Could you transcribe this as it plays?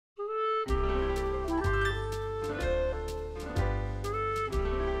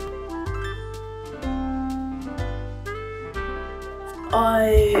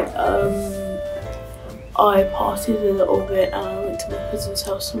I partied a little bit and I went to my cousin's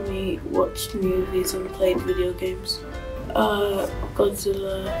house and we watched movies and played video games.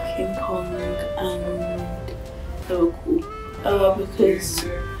 Godzilla, King Kong, and they were cool because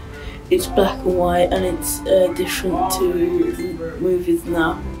it's black and white and it's different to movies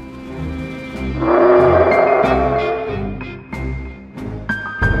now.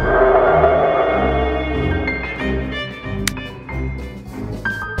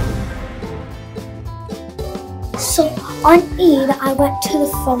 So on Eid, I went to the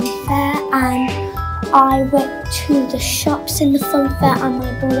fun fair and I went to the shops in the fun fair and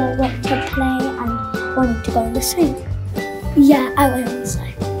my brother went to play and wanted to go on the swing. Yeah, I went on the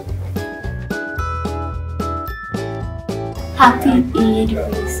swing. Happy Eid,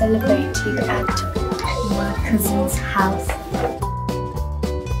 we celebrated at my cousin's house.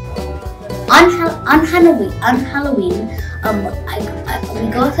 On Halloween, we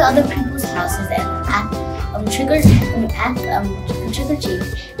go to other people's houses and act trick or treat,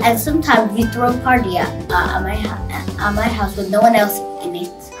 and sometimes we throw a party at my house with no one else in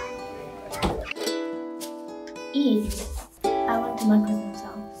it. Eid, I went to my cousin's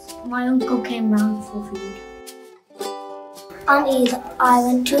house. My uncle came round for food. On Eid, I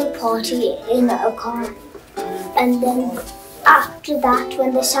went to a party in a car, and then after that,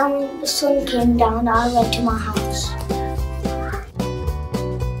 when the sun came down, I went to my house.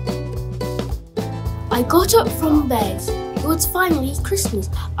 I got up from bed. It was finally Christmas.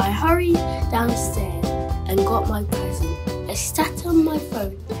 I hurried downstairs and got my present. I sat on my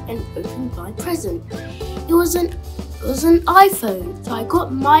phone and opened my present. It was an iPhone, so I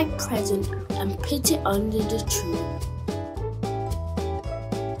got my present and put it under the tree.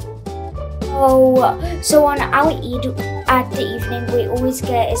 So on our Eid at the evening, we always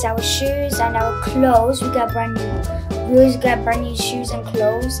get our shoes and our clothes. We always get brand new shoes and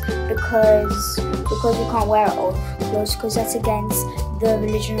clothes because we can't wear old clothes because that's against the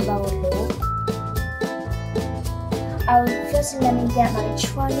religion of our law. I would first let me get my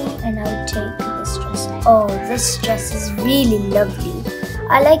trolley and I would take this dress. Oh, this dress is really lovely.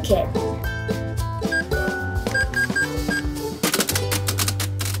 I like it.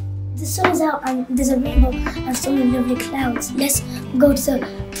 The sun is out and there's a rainbow and so many lovely clouds. Let's go to the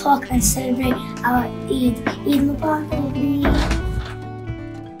park and celebrate our Eid. Eid Mubarak.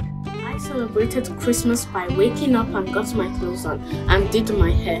 I celebrated Christmas by waking up and got my clothes on and did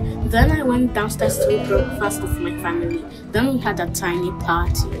my hair. Then I went downstairs to eat breakfast with my family. Then we had a tiny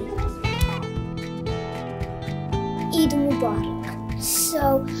party. Eid Mubarak.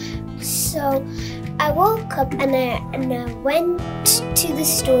 So I woke up and I went to the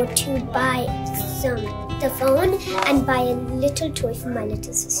store to buy the phone and buy a little toy for my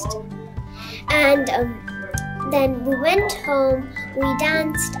little sister. And then we went home, we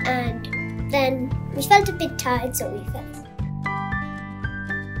danced, and then we felt a bit tired, so we fell.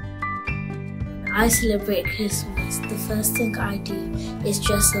 I celebrate Christmas. The first thing I do is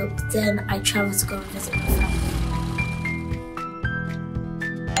dress up, then I travel to go and visit my family.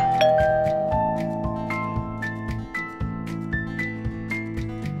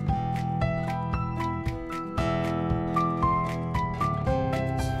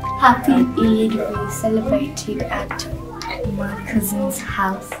 Happy Eid, we celebrated at my cousin's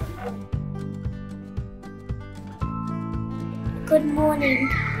house. Good morning.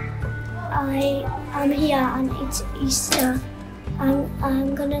 I'm here and it's Easter.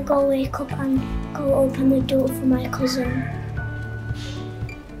 I'm gonna go wake up and go open the door for my cousin.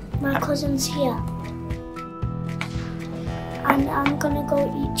 My cousin's here. And I'm gonna go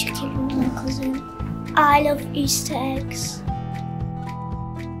eat chicken with my cousin. I love Easter eggs.